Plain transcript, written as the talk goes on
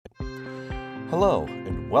Hello,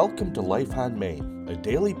 and welcome to Life on Main, a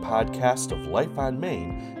daily podcast of Life on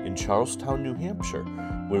Main in Charlestown, New Hampshire,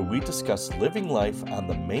 where we discuss living life on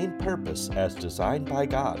the main purpose as designed by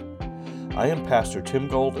God. I am Pastor Tim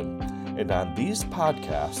Golden, and on these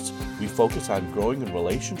podcasts, we focus on growing in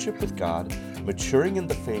relationship with God, maturing in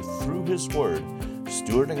the faith through His Word,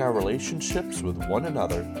 stewarding our relationships with one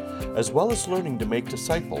another, as well as learning to make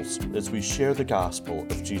disciples as we share the gospel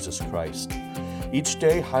of Jesus Christ. Each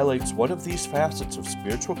day highlights one of these facets of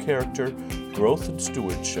spiritual character, growth, and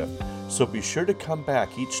stewardship, so be sure to come back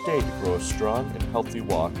each day to grow a strong and healthy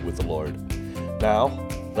walk with the Lord. Now,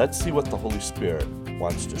 let's see what the Holy Spirit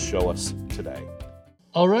wants to show us today.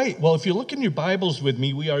 All right, well, if you look in your Bibles with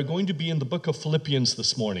me, we are going to be in the book of Philippians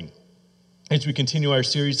this morning as we continue our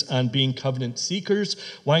series on being covenant seekers,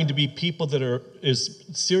 wanting to be people that are as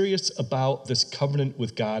serious about this covenant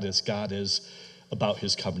with God as God is about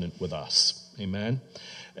His covenant with us. Amen.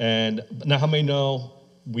 And now how many know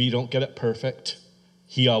we don't get it perfect?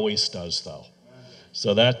 He always does, though.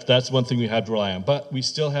 So that's one thing we have to rely on. But we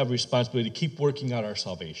still have a responsibility to keep working out our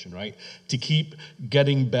salvation, right? To keep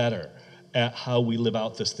getting better at how we live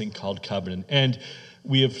out this thing called covenant. And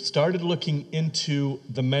we have started looking into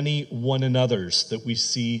the many one another's that we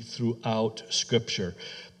see throughout Scripture.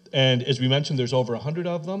 And as we mentioned, there's over 100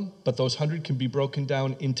 of them, but those 100 can be broken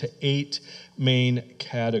down into 8 main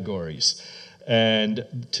categories.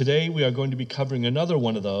 And today we are going to be covering another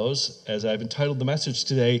one of those, as I've entitled the message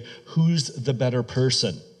today, Who's the Better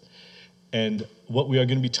Person? And what we are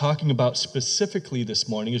going to be talking about specifically this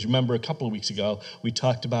morning is, remember a couple of weeks ago, we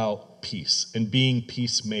talked about peace and being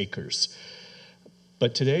peacemakers.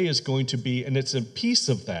 But today is going to be, and it's a piece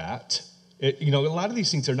of that, a lot of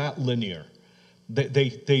these things are not linear.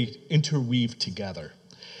 They interweave together.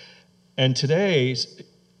 And today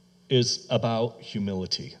is about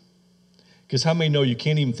humility. Because how many know you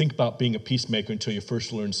can't even think about being a peacemaker until you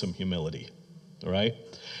first learn some humility, all right?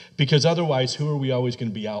 Because otherwise, who are we always going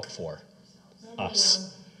to be out for?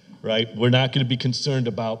 Us, right? We're not going to be concerned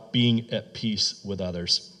about being at peace with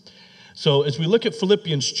others. So as we look at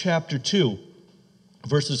Philippians chapter 2,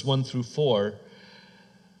 verses 1 through 4,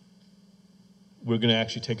 we're going to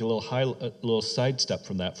actually take a little sidestep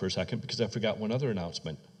from that for a second because I forgot one other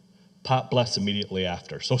announcement. Pot bless immediately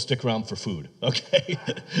after, so stick around for food, okay?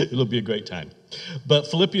 It'll be a great time. But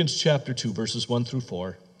Philippians chapter 2, verses 1 through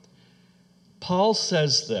 4, Paul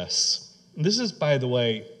says this. And this is, by the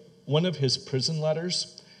way, one of his prison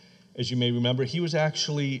letters. As you may remember, he was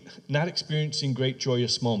actually not experiencing great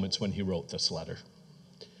joyous moments when he wrote this letter.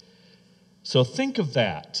 So think of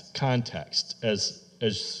that context as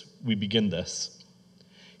we begin this.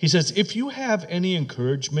 He says, if you have any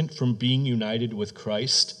encouragement from being united with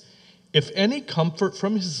Christ, if any comfort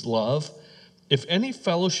from His love, if any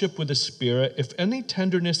fellowship with the Spirit, if any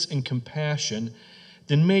tenderness and compassion,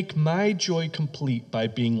 then make my joy complete by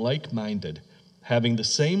being like-minded, having the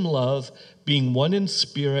same love, being one in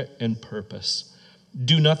spirit and purpose.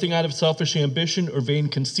 Do nothing out of selfish ambition or vain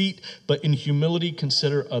conceit, but in humility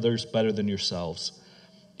consider others better than yourselves.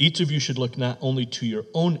 Each of you should look not only to your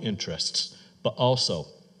own interests, but also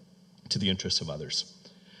to the interests of others.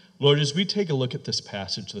 Lord, as we take a look at this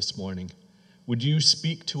passage this morning, would you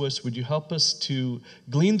speak to us? Would you help us to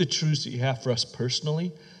glean the truths that you have for us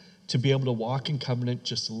personally, to be able to walk in covenant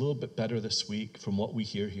just a little bit better this week from what we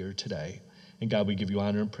hear here today? And God, we give you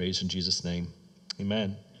honor and praise in Jesus' name.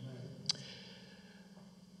 Amen.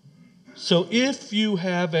 So if you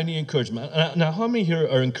have any encouragement, now how many here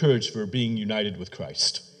are encouraged for being united with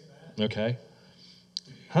Christ? Okay.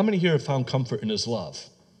 How many here have found comfort in His love,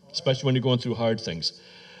 especially when you're going through hard things?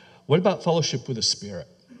 What about fellowship with the Spirit?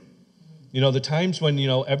 The times when,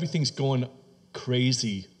 everything's going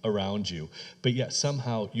crazy around you, but yet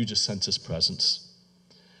somehow you just sense His presence.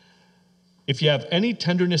 If you have any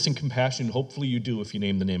tenderness and compassion, hopefully you do if you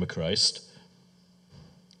name the name of Christ,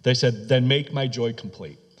 they said, then make my joy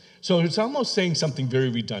complete. So it's almost saying something very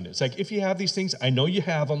redundant. It's like, if you have these things, I know you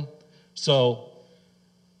have them, so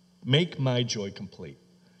make my joy complete.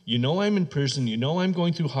 I'm in prison. I'm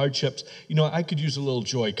going through hardships. I could use a little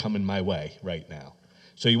joy coming my way right now.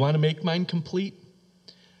 So you want to make mine complete?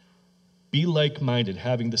 Be like-minded,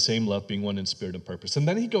 having the same love, being one in spirit and purpose. And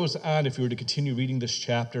then he goes on, if you were to continue reading this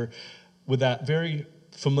chapter, with that very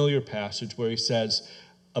familiar passage where he says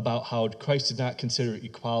about how Christ did not consider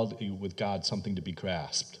equality with God something to be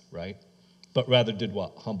grasped, right? But rather did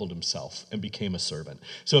what? Humbled Himself and became a servant.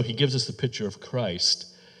 So he gives us the picture of Christ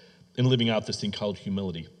in living out this thing called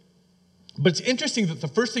humility. But it's interesting that the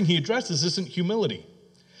first thing he addresses isn't humility.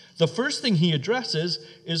 The first thing he addresses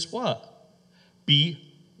is what? Be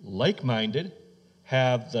like-minded,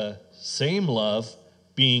 have the same love,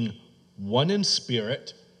 being one in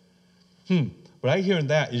spirit. What I hear in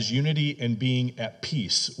that is unity and being at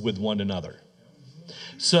peace with one another.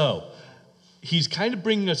 So he's kind of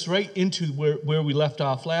bringing us right into where we left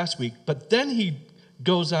off last week, but then he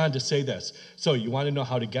goes on to say this. So you want to know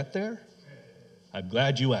how to get there? I'm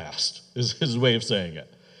glad you asked, is his way of saying it.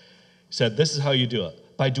 He said, this is how you do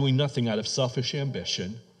it. By doing nothing out of selfish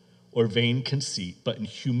ambition or vain conceit, but in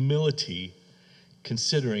humility,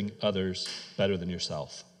 considering others better than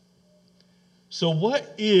yourself. So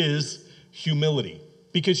what is humility?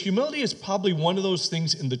 Because humility is probably one of those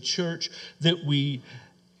things in the church that we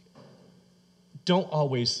don't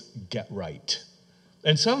always get right.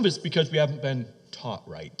 And some of it's because we haven't been taught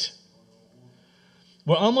right.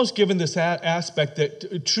 We're almost given this aspect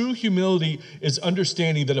that true humility is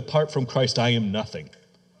understanding that apart from Christ, I am nothing.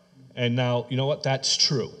 And now, you know what? That's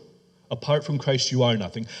true. Apart from Christ, you are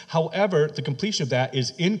nothing. However, the completion of that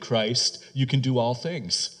is in Christ, you can do all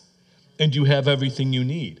things. And you have everything you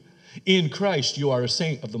need. In Christ, you are a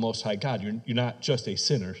saint of the Most High God. You're not just a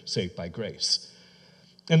sinner saved by grace.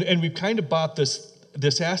 And we've kind of bought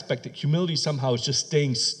this aspect that humility somehow is just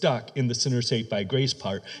staying stuck in the sinner saved by grace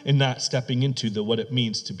part and not stepping into what it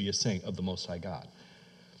means to be a saint of the Most High God.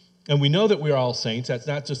 And we know that we're all saints. That's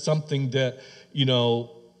not just something that,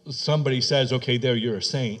 somebody says, okay, there, you're a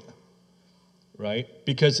saint, right?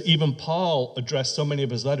 Because even Paul addressed so many of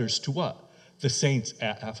his letters to what? The saints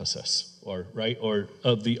at Ephesus, or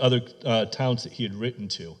of the other towns that he had written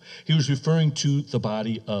to. He was referring to the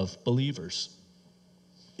body of believers.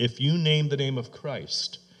 If you name the name of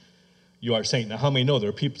Christ, you are a saint. Now, how many know there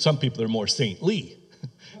are some people that are more saintly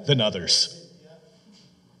than others?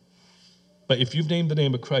 But if you've named the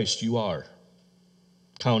name of Christ, you are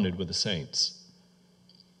counted with the saints.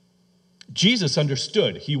 Jesus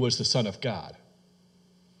understood he was the Son of God.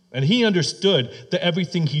 And he understood that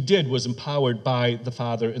everything he did was empowered by the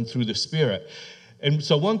Father and through the Spirit. And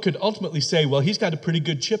so one could ultimately say, well, he's got a pretty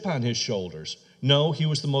good chip on his shoulders. No, he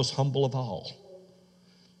was the most humble of all.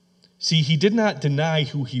 See, he did not deny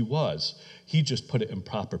who he was. He just put it in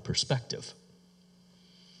proper perspective.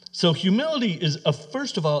 So humility is,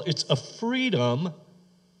 first of all, it's a freedom.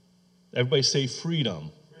 Everybody say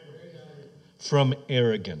freedom. From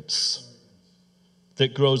arrogance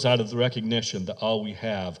that grows out of the recognition that all we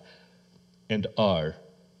have and are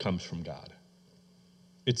comes from God.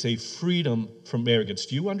 It's a freedom from arrogance.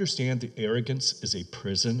 Do you understand that arrogance is a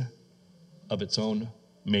prison of its own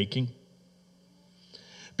making?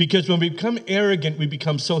 Because when we become arrogant, we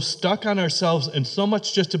become so stuck on ourselves and so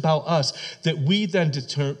much just about us that we then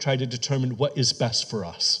try to determine what is best for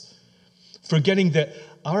us, forgetting that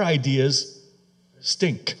our ideas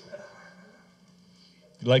stink.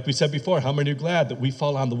 Like we said before, how many are glad that we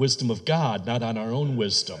fall on the wisdom of God, not on our own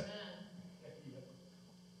wisdom?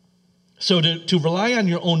 So to rely on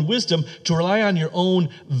your own wisdom, to rely on your own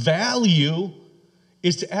value,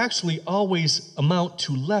 is to actually always amount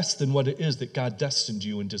to less than what it is that God destined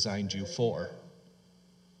you and designed you for.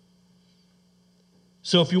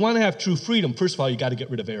 So if you want to have true freedom, first of all, you got to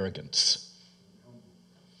get rid of arrogance.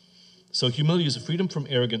 So humility is a freedom from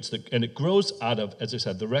arrogance, and it grows out of, as I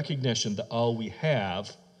said, the recognition that all we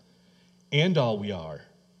have and all we are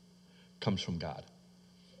comes from God.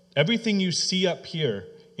 Everything you see up here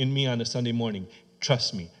in me on a Sunday morning,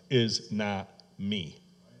 trust me, is not me.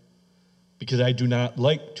 Because I do not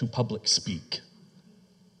like to public speak.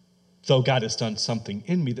 Though God has done something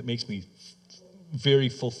in me that makes me very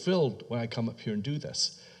fulfilled when I come up here and do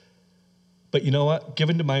this. But you know what?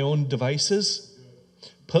 Given to my own devices,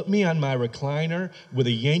 put me on my recliner with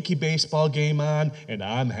a Yankee baseball game on, and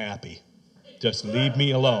I'm happy. Just leave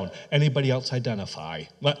me alone. Anybody else identify?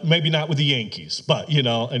 Well, maybe not with the Yankees, but,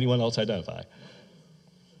 anyone else identify.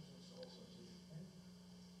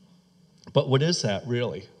 But what is that,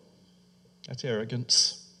 really? That's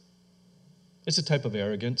arrogance. It's a type of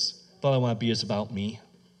arrogance. All I want to be is about me.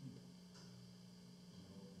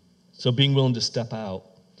 So being willing to step out.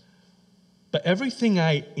 But everything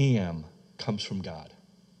I am comes from God.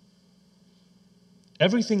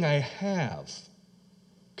 Everything I have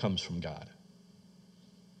comes from God.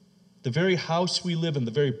 The very house we live in,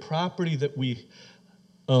 the very property that we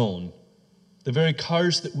own, the very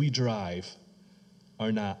cars that we drive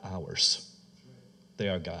are not ours. They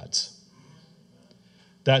are God's.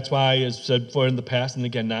 That's why, as said before in the past, and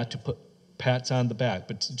again, not to put pats on the back,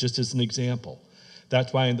 but just as an example.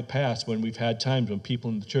 That's why in the past, when we've had times when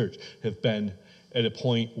people in the church have been at a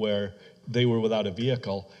point where they were without a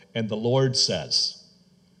vehicle, and the Lord says,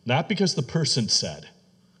 not because the person said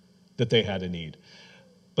that they had a need,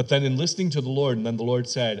 but then in listening to the Lord, and then the Lord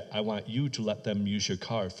said, I want you to let them use your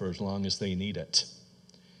car for as long as they need it.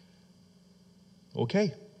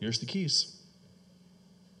 Okay, here's the keys.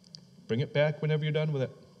 Bring it back whenever you're done with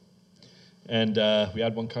it. And we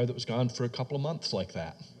had one car that was gone for a couple of months like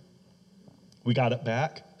that. We got it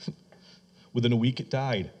back. Within a week, it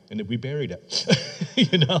died, and we buried it.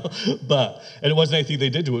 And it wasn't anything they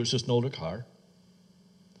did to it. It was just an older car.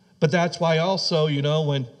 But that's why also,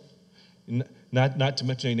 when, not to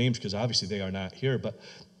mention any names because obviously they are not here, but,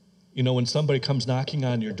 when somebody comes knocking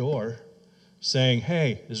on your door saying,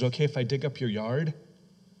 hey, is it okay if I dig up your yard?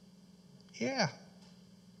 Yeah.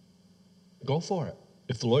 Go for it.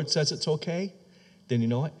 If the Lord says it's okay, then you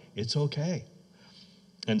know what? It's okay.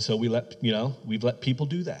 And so we've let people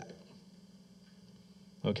do that.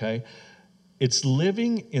 Okay? It's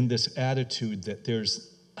living in this attitude that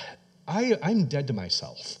I'm dead to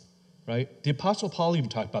myself, right? The Apostle Paul even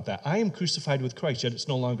talked about that. I am crucified with Christ, yet it's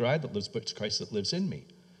no longer I that lives, but it's Christ that lives in me,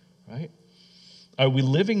 right? Are we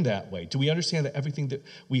living that way? Do we understand that everything that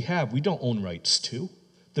we have, we don't own rights to?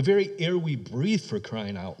 The very air we breathe, for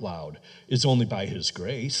crying out loud, is only by his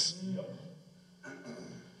grace.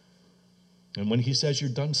 And when he says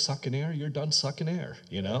you're done sucking air, you're done sucking air,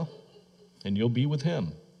 and you'll be with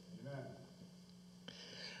him. Amen.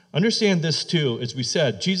 Understand this too, as we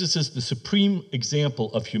said, Jesus is the supreme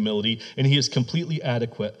example of humility, and he is completely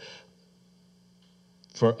adequate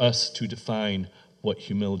for us to define what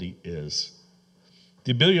humility is.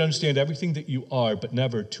 The ability to understand everything that you are, but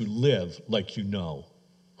never to live like you know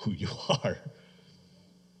who you are.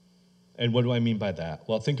 And what do I mean by that?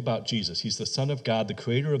 Well, think about Jesus. He's the Son of God, the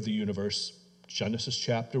creator of the universe. Genesis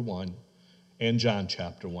chapter 1 and John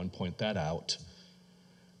chapter 1 point that out.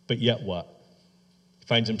 But yet what? He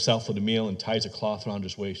finds himself at a meal and ties a cloth around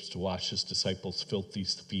his waist to wash his disciples' filthy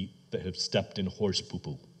feet that have stepped in horse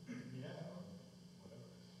poo-poo.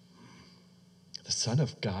 The Son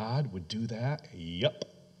of God would do that? Yep.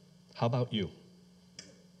 How about you?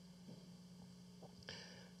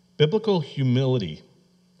 Biblical humility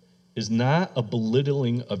is not a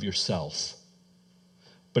belittling of yourself,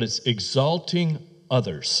 but it's exalting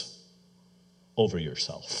others over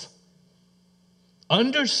yourself.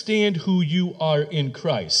 Understand who you are in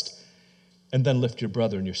Christ, and then lift your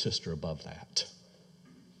brother and your sister above that.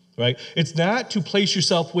 Right? It's not to place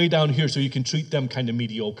yourself way down here so you can treat them kind of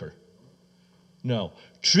mediocre. No.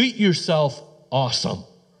 Treat yourself awesome,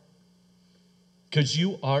 because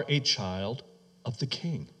you are a child of the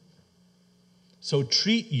King. So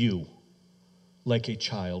treat you like a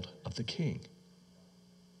child of the King,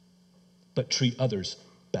 but treat others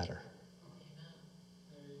better.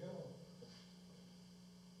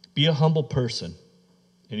 Be a humble person,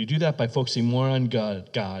 and you do that by focusing more on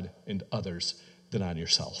God and others than on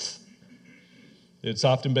yourself. It's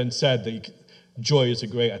often been said that joy is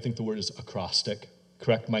I think the word is acrostic.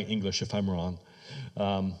 Correct my English if I'm wrong.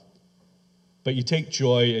 But you take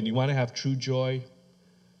joy, and you want to have true joy,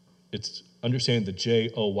 it's understanding the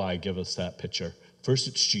J-O-Y give us that picture. First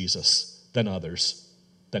it's Jesus, then others,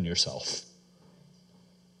 then yourself.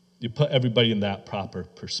 You put everybody in that proper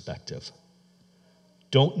perspective.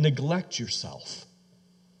 Don't neglect yourself.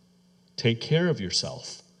 Take care of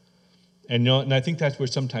yourself. And I think that's where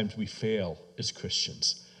sometimes we fail as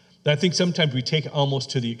Christians. I think sometimes we take it almost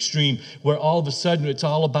to the extreme where all of a sudden it's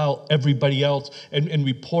all about everybody else and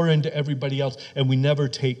we pour into everybody else and we never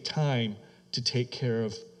take time to take care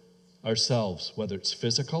of ourselves, whether it's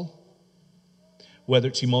physical, whether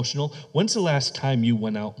it's emotional. When's the last time you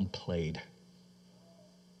went out and played?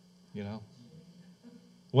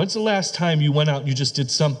 When's the last time you went out and you just did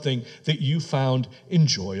something that you found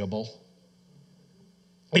enjoyable?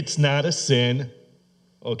 It's not a sin,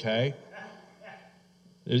 okay?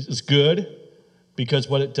 It's good because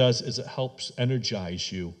what it does is it helps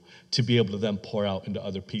energize you to be able to then pour out into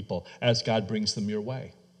other people as God brings them your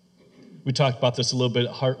way. We talked about this a little bit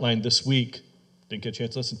at Heartline this week. Didn't get a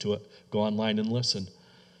chance to listen to it. Go online and listen.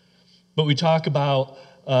 But we talk about,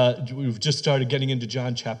 we've just started getting into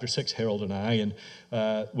John chapter 6, Harold and I, and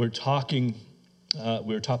we were talking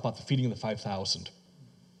about the feeding of the 5,000.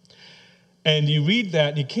 And you read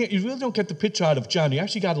that, and you really don't get the picture out of John. You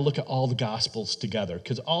actually got to look at all the Gospels together,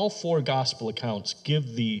 because all 4 Gospel accounts give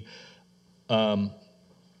some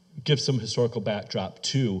historical backdrop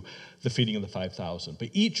to the feeding of the 5,000. But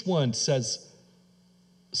each one says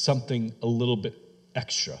something a little bit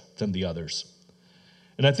extra than the others.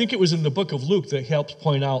 And I think it was in the book of Luke that helps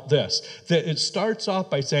point out this, that it starts off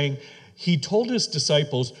by saying, he told his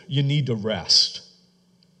disciples, you need to rest.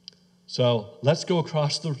 So let's go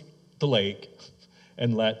across the lake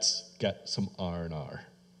and let's get some R&R.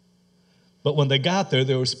 But when they got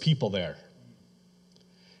there was people there.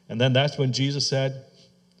 And then that's when Jesus said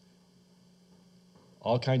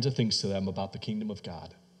all kinds of things to them about the kingdom of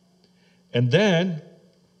God. And then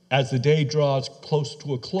As the day draws close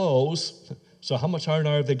to a close, so how much R&R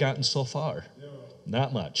have they gotten so far?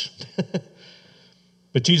 Not much.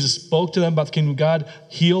 But Jesus spoke to them about the kingdom of God,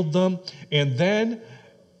 healed them, and then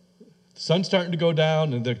the sun's starting to go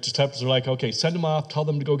down, and the disciples are like, okay, send them off, tell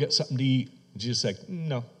them to go get something to eat. And Jesus said,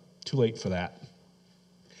 no, too late for that.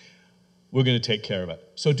 We're going to take care of it.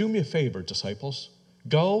 So do me a favor, disciples.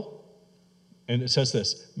 Go, and it says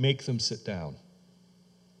this, make them sit down.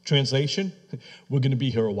 Translation, we're going to be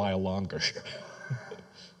here a while longer.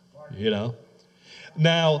 You know?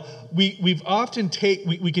 Now, we've often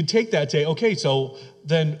we can take that and say, okay, so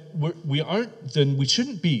then we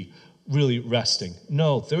shouldn't be really resting.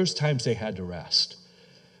 No, there's times they had to rest.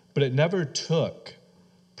 But it never took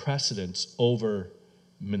precedence over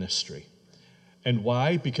ministry. And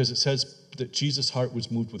why? Because it says that Jesus' heart was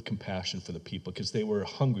moved with compassion for the people because they were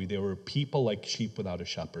hungry. They were people like sheep without a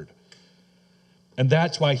shepherd. And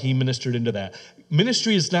that's why he ministered into that.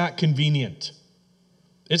 Ministry is not convenient.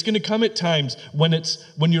 It's going to come at times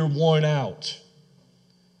when you're worn out.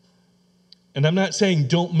 And I'm not saying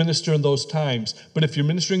don't minister in those times, but if you're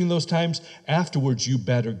ministering in those times, afterwards you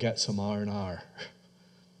better get some R&R.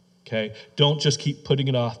 Okay? Don't just keep putting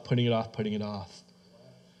it off.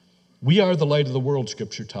 We are the light of the world,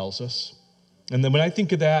 Scripture tells us. And then when I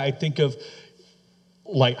think of that, I think of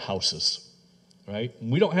lighthouses, right?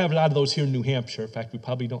 We don't have a lot of those here in New Hampshire. In fact,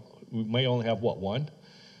 we may only have, one?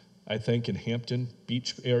 I think in Hampton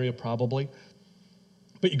Beach area probably.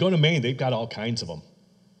 But you go to Maine, they've got all kinds of them,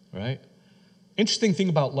 right? Interesting thing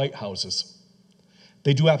about lighthouses,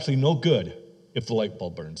 they do absolutely no good if the light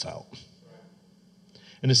bulb burns out.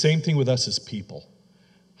 And the same thing with us as people.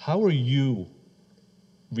 How are you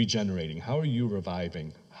regenerating? How are you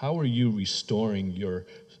reviving? How are you restoring your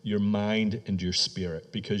mind and your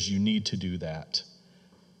spirit? Because you need to do that.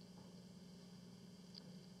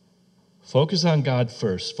 Focus on God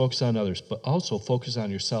first, focus on others, but also focus on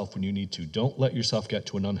yourself when you need to. Don't let yourself get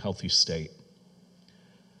to an unhealthy state.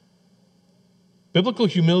 Biblical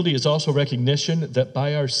humility is also recognition that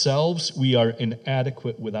by ourselves we are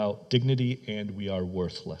inadequate without dignity and we are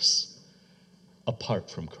worthless apart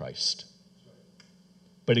from Christ.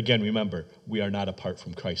 But again, remember, we are not apart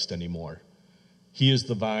from Christ anymore. He is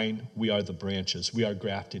the vine, we are the branches. We are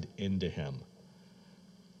grafted into him.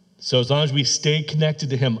 So as long as we stay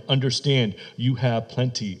connected to him, understand you have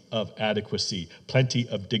plenty of adequacy, plenty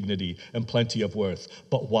of dignity, and plenty of worth.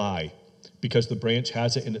 But why? Because the branch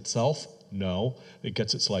has it in itself? No, it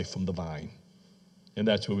gets its life from the vine. And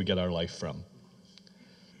that's where we get our life from.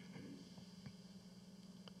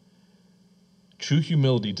 True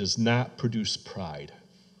humility does not produce pride.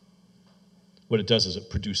 What it does is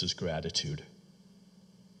it produces gratitude.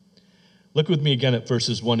 Look with me again at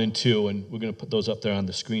verses 1 and 2, and we're going to put those up there on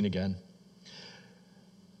the screen again.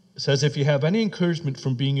 It says, if you have any encouragement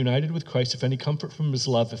from being united with Christ, if any comfort from his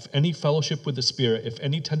love, if any fellowship with the Spirit, if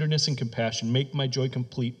any tenderness and compassion, make my joy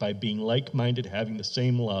complete by being like-minded, having the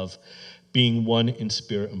same love, being one in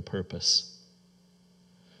spirit and purpose.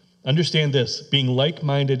 Understand this, being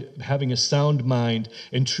like-minded, having a sound mind,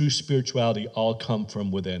 and true spirituality all come from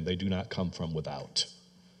within. They do not come from without.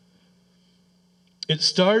 It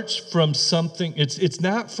starts from something, it's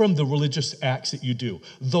not from the religious acts that you do,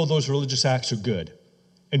 though those religious acts are good,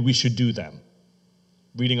 and we should do them.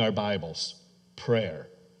 Reading our Bibles, prayer,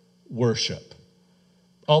 worship.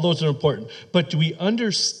 All those are important. But do we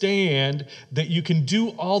understand that you can do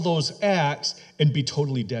all those acts and be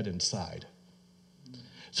totally dead inside?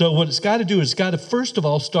 So what it's got to do is it's got to, first of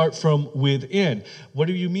all, start from within. What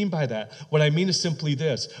do you mean by that? What I mean is simply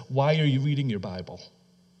this. Why are you reading your Bible?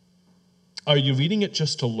 Are you reading it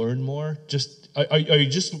just to learn more? Are you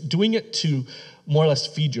just doing it to more or less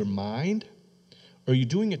feed your mind? Or are you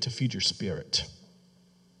doing it to feed your spirit?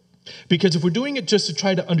 Because if we're doing it just to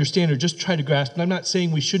try to understand or just try to grasp, and I'm not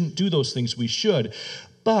saying we shouldn't do those things, we should,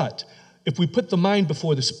 but if we put the mind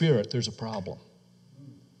before the spirit, there's a problem.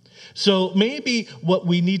 So maybe what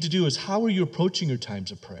we need to do is, how are you approaching your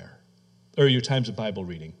times of prayer or your times of Bible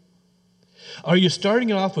reading? Are you starting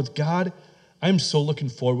it off with, God, I'm so looking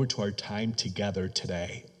forward to our time together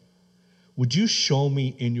today. Would you show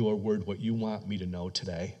me in your word what you want me to know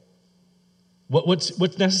today? What's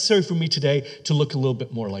necessary for me today to look a little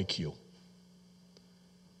bit more like you?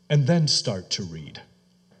 And then start to read.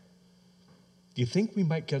 Do you think we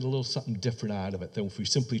might get a little something different out of it than if we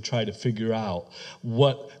simply try to figure out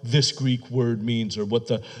what this Greek word means or what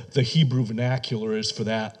the Hebrew vernacular is for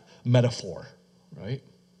that metaphor, right?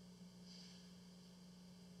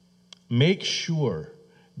 Make sure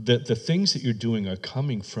that the things that you're doing are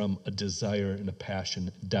coming from a desire and a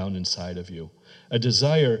passion down inside of you. A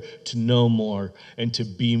desire to know more and to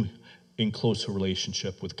be in closer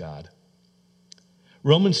relationship with God.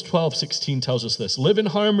 Romans 12:16 tells us this: live in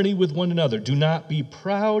harmony with one another. Do not be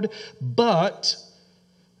proud, but,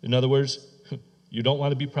 in other words, you don't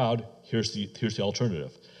want to be proud. Here's the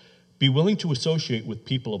alternative. Be willing to associate with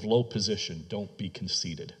people of low position. Don't be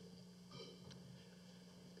conceited.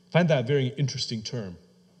 I find that a very interesting term.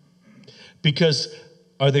 Because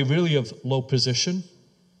are they really of low position?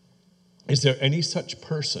 Is there any such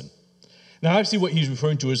person? Now, obviously what he's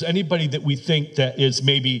referring to is anybody that we think that is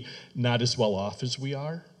maybe not as well off as we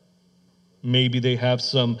are. Maybe they have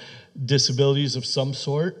some disabilities of some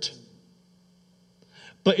sort.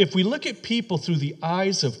 But if we look at people through the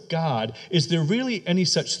eyes of God, is there really any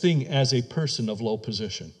such thing as a person of low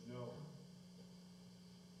position? No.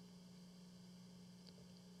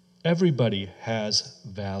 Everybody has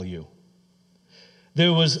value.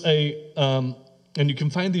 There was and you can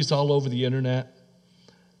find these all over the internet,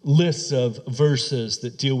 lists of verses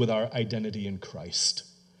that deal with our identity in Christ.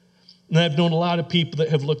 And I've known a lot of people that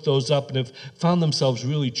have looked those up and have found themselves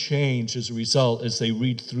really changed as a result as they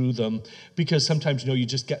read through them. Because sometimes, you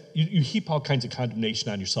just get, you heap all kinds of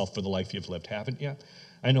condemnation on yourself for the life you've lived, haven't you?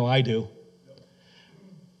 I know I do.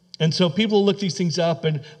 And so people look these things up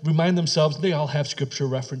and remind themselves, they all have scripture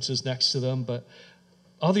references next to them, but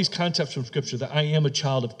all these concepts from Scripture that I am a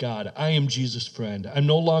child of God, I am Jesus' friend, I'm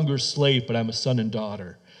no longer a slave, but I'm a son and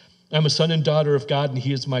daughter. I'm a son and daughter of God, and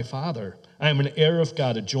He is my Father. I am an heir of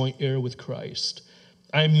God, a joint heir with Christ.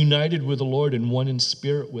 I am united with the Lord and one in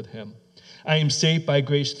spirit with Him. I am saved by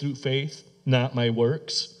grace through faith, not my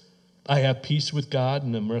works. I have peace with God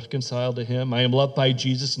and am reconciled to Him. I am loved by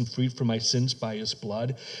Jesus and freed from my sins by His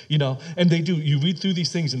blood. And they do. You read through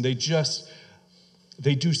these things, and they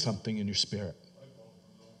do something in your spirit.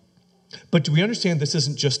 But do we understand this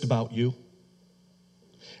isn't just about you?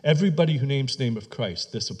 Everybody who names the name of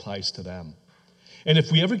Christ, this applies to them. And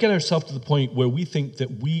if we ever get ourselves to the point where we think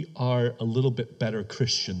that we are a little bit better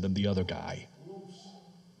Christian than the other guy,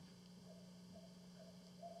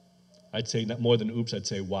 I'd say not more than oops, I'd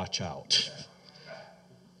say watch out.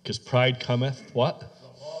 Because pride cometh, what?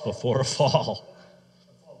 Before a fall.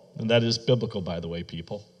 And that is biblical, by the way,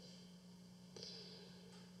 people.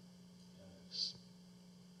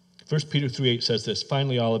 1 Peter 3:8 says this: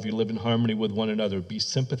 finally, all of you live in harmony with one another. Be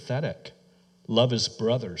sympathetic. Love as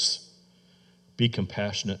brothers. Be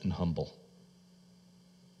compassionate and humble.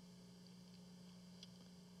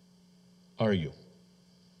 Are you?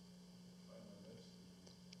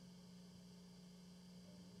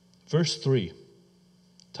 Verse 3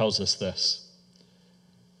 tells us this: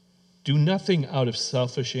 do nothing out of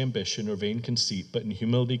selfish ambition or vain conceit, but in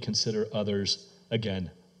humility consider others, again,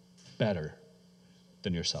 better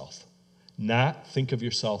than yourself. Not think of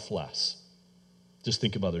yourself less. Just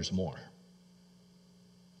think of others more.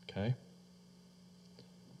 Okay?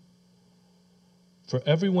 For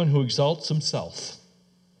everyone who exalts himself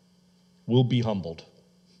will be humbled,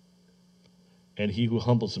 and he who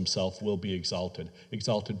humbles himself will be exalted.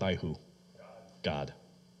 Exalted by who? God.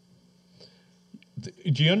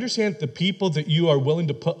 Do you understand the people that you are willing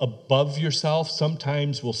to put above yourself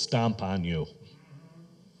sometimes will stomp on you?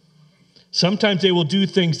 Sometimes they will do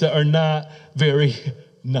things that are not very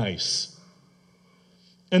nice.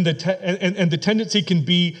 And the tendency can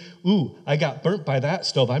be, ooh, I got burnt by that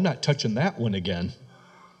stove. I'm not touching that one again.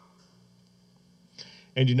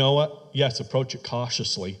 And you know what? Yes, approach it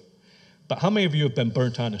cautiously. But how many of you have been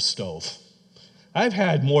burnt on a stove? I've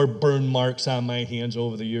had more burn marks on my hands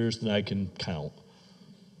over the years than I can count.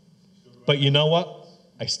 But you know what?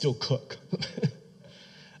 I still cook.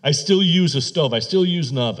 I still use a stove. I still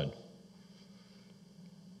use an oven.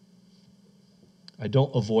 I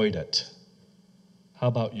don't avoid it. How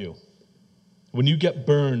about you? When you get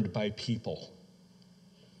burned by people,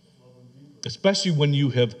 especially when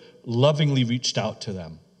you have lovingly reached out to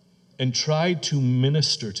them and tried to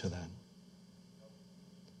minister to them,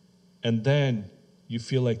 and then you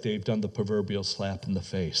feel like they've done the proverbial slap in the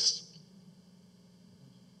face,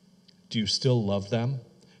 do you still love them?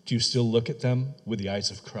 Do you still look at them with the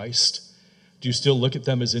eyes of Christ? Do you still look at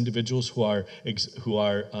them as individuals who are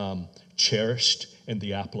cherished and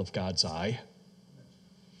the apple of God's eye?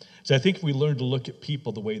 So I think if we learn to look at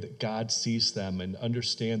people the way that God sees them and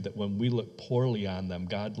understand that when we look poorly on them,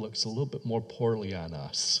 God looks a little bit more poorly on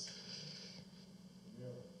us.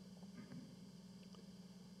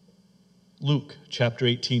 Luke chapter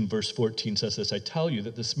 18, verse 14 says this: I tell you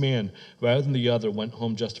that this man, rather than the other, went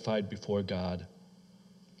home justified before God.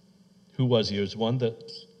 Who was he? He was one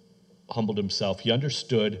that humbled himself. He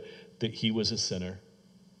understood that he was a sinner,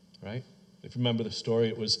 right? If you remember the story,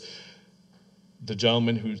 it was the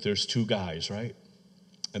gentleman there's two guys, right?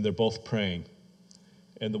 And they're both praying.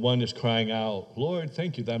 And the one is crying out, Lord,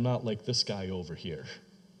 thank you that I'm not like this guy over here.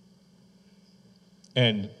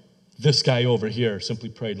 And this guy over here simply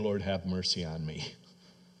prayed, Lord, have mercy on me.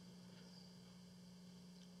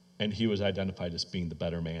 And he was identified as being the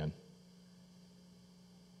better man.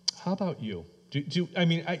 How about you?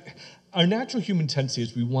 Our natural human tendency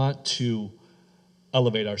is we want to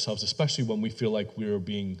elevate ourselves, especially when we feel like we're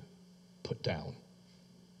being put down.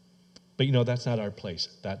 But that's not our place.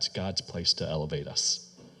 That's God's place to elevate us.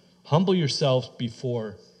 Humble yourselves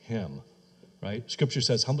before him, right? Scripture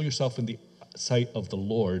says, humble yourself in the sight of the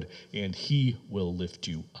Lord, and he will lift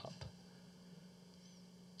you up.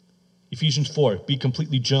 Ephesians 4, be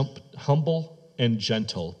completely humble and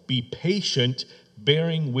gentle. Be patient,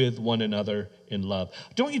 bearing with one another in love.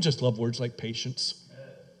 Don't you just love words like patience?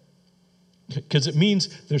 Because it means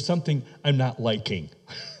there's something I'm not liking.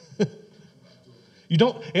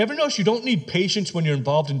 Ever notice you don't need patience when you're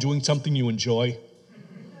involved in doing something you enjoy?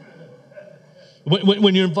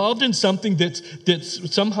 When you're involved in something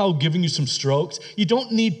that's somehow giving you some strokes, you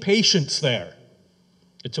don't need patience there.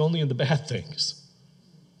 It's only in the bad things.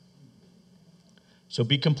 So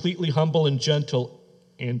be completely humble and gentle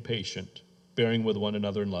and patient, bearing with one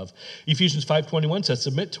another in love. Ephesians 5:21 says,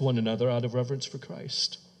 submit to one another out of reverence for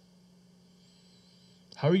Christ.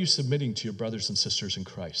 How are you submitting to your brothers and sisters in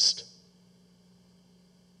Christ?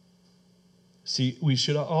 See, we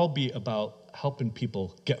should all be about helping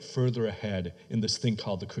people get further ahead in this thing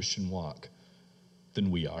called the Christian walk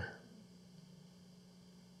than we are.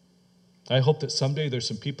 I hope that someday there's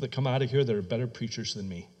some people that come out of here that are better preachers than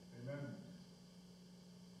me. Amen.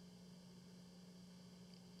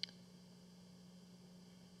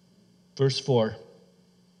 Verse 4,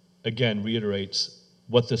 again, reiterates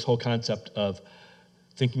what this whole concept of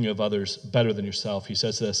thinking of others better than yourself. He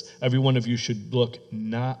says this, every one of you should look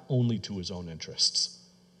not only to his own interests.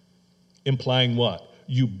 Implying what?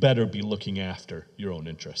 You better be looking after your own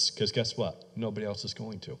interests. Because guess what? Nobody else is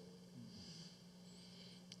going to.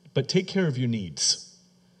 But take care of your needs.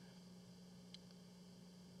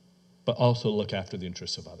 But also look after the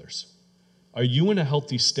interests of others. Are you in a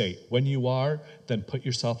healthy state? When you are, then put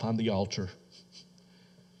yourself on the altar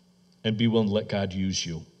and be willing to let God use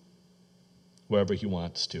you wherever he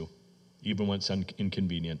wants to, even when it's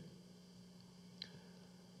inconvenient.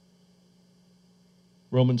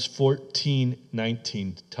 Romans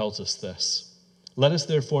 14:19 tells us this. Let us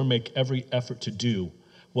therefore make every effort to do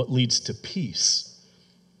what leads to peace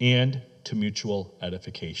and to mutual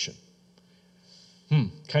edification.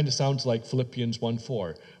 Kind of sounds like Philippians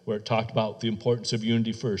 1:4, where it talked about the importance of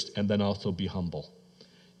unity first and then also be humble.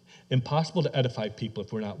 Impossible to edify people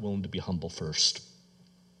if we're not willing to be humble first.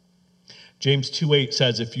 James 2:8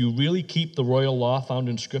 says, if you really keep the royal law found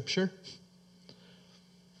in Scripture,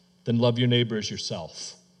 then love your neighbor as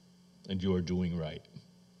yourself, and you are doing right.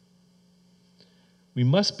 We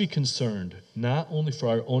must be concerned not only for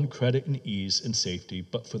our own credit and ease and safety,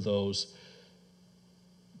 but for those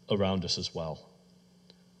around us as well.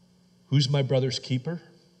 Who's my brother's keeper?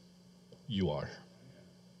 You are.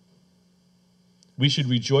 We should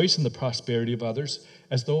rejoice in the prosperity of others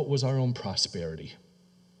as though it was our own prosperity,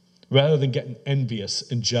 rather than getting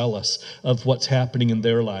envious and jealous of what's happening in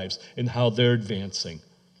their lives and how they're advancing.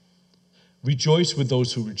 Rejoice with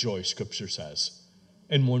those who rejoice, Scripture says,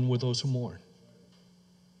 and mourn with those who mourn.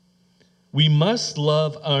 We must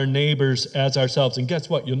love our neighbors as ourselves. And guess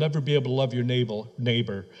what? You'll never be able to love your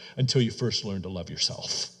neighbor until you first learn to love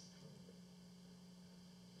yourself.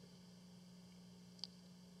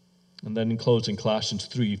 And then in closing, Colossians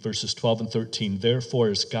 3, verses 12 and 13. Therefore,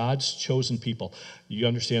 as God's chosen people, you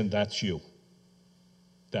understand that's you.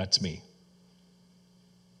 That's me.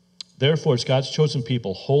 Therefore, as God's chosen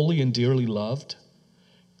people, holy and dearly loved,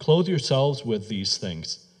 clothe yourselves with these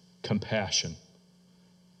things: compassion,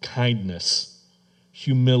 kindness,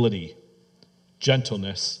 humility,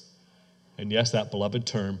 gentleness, and yes, that beloved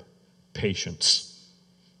term, patience.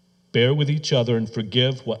 Bear with each other and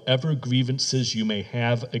forgive whatever grievances you may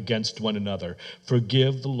have against one another.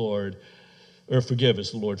 Forgive as the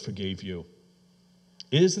Lord forgave you.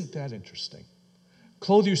 Isn't that interesting?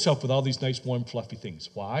 Clothe yourself with all these nice, warm, fluffy things.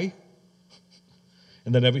 Why?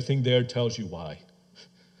 And then everything there tells you why.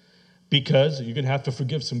 Because you're going to have to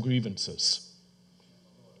forgive some grievances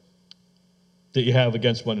that you have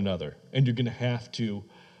against one another. And you're going to have to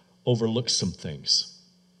overlook some things.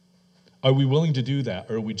 Are we willing to do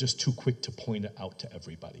that, or are we just too quick to point it out to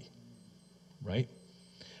everybody? Right?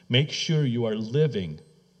 Make sure you are living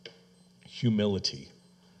humility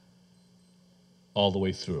all the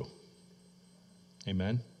way through.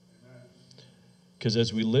 Amen? Because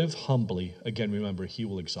as we live humbly, again, remember, he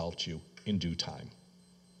will exalt you in due time.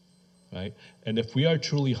 right? And if we are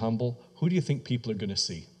truly humble, who do you think people are going to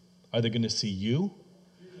see? Are they going to see you,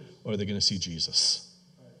 or are they going to see Jesus?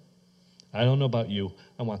 I don't know about you.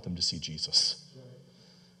 I want them to see Jesus.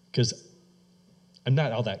 Because I'm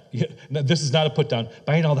not all that, this is not a put down,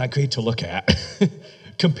 but I ain't all that great to look at,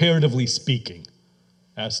 comparatively speaking,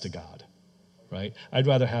 as to God, right? I'd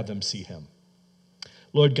rather have them see him.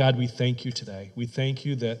 Lord God, we thank you today. We thank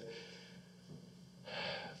you that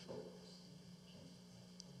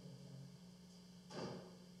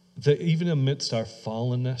even amidst our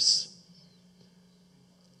fallenness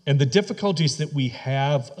and the difficulties that we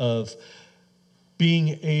have of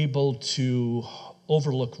being able to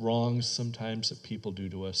overlook wrongs sometimes that people do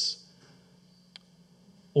to us,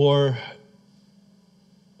 or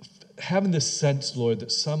having this sense, Lord,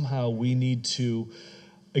 that somehow we need to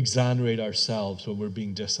exonerate ourselves when we're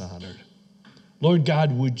being dishonored. Lord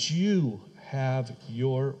God, would you have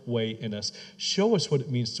your way in us? Show us what it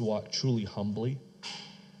means to walk truly humbly.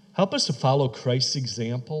 Help us to follow Christ's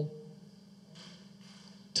example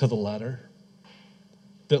to the letter.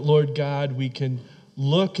 That, Lord God, we can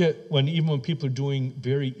look at even when people are doing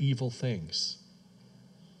very evil things,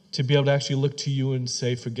 to be able to actually look to you and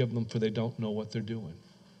say, forgive them for they don't know what they're doing.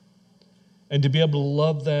 And to be able to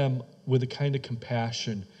love them with a kind of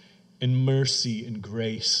compassion and mercy and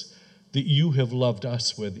grace that you have loved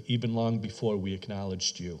us with even long before we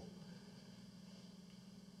acknowledged you.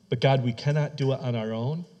 But God, we cannot do it on our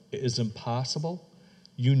own. It is impossible.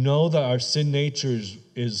 You know that our sin nature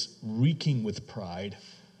is reeking with pride.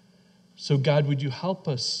 So God, would you help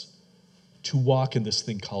us to walk in this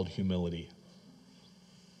thing called humility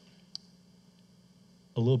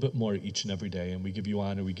a little bit more each and every day. And we give you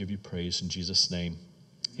honor, we give you praise in Jesus' name.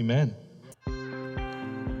 Amen.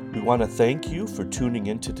 We want to thank you for tuning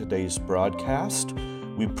into today's broadcast.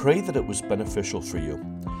 We pray that it was beneficial for you.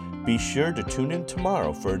 Be sure to tune in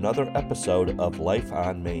tomorrow for another episode of Life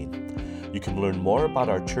on Main. You can learn more about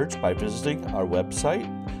our church by visiting our website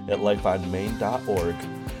at lifeonmain.org.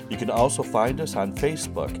 You can also find us on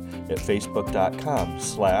Facebook at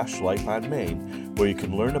facebook.com/lifeonmain, where you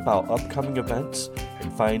can learn about upcoming events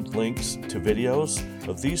and find links to videos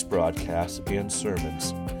of these broadcasts and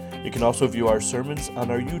sermons. You can also view our sermons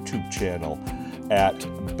on our YouTube channel at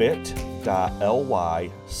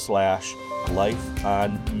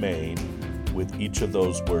bit.ly/lifeonmain, with each of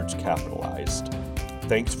those words capitalized.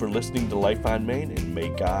 Thanks for listening to Life on Main, and may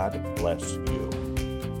God bless you.